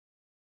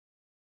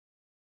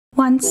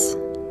Once,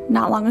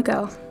 not long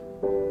ago,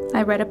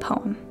 I read a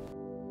poem.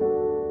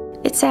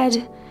 It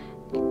said,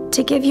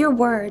 to give your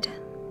word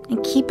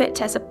and keep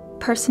it as a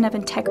person of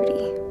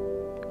integrity,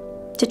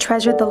 to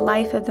treasure the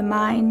life of the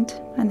mind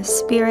and the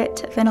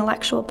spirit of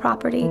intellectual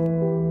property,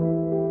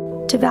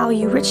 to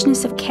value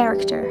richness of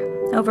character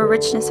over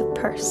richness of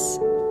purse.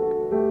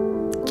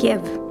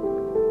 Give,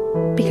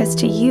 because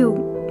to you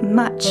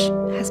much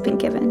has been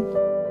given.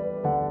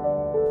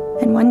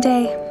 And one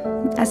day,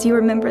 as you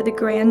remember the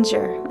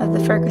grandeur of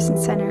the Ferguson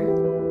Center,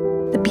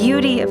 the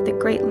beauty of the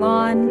great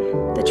lawn,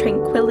 the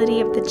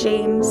tranquility of the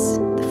James,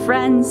 the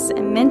friends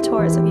and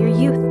mentors of your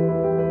youth,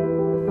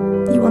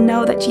 you will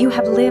know that you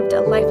have lived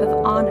a life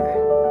of honor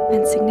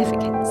and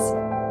significance.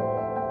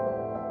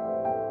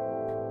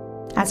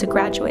 As a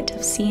graduate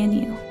of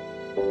CNU.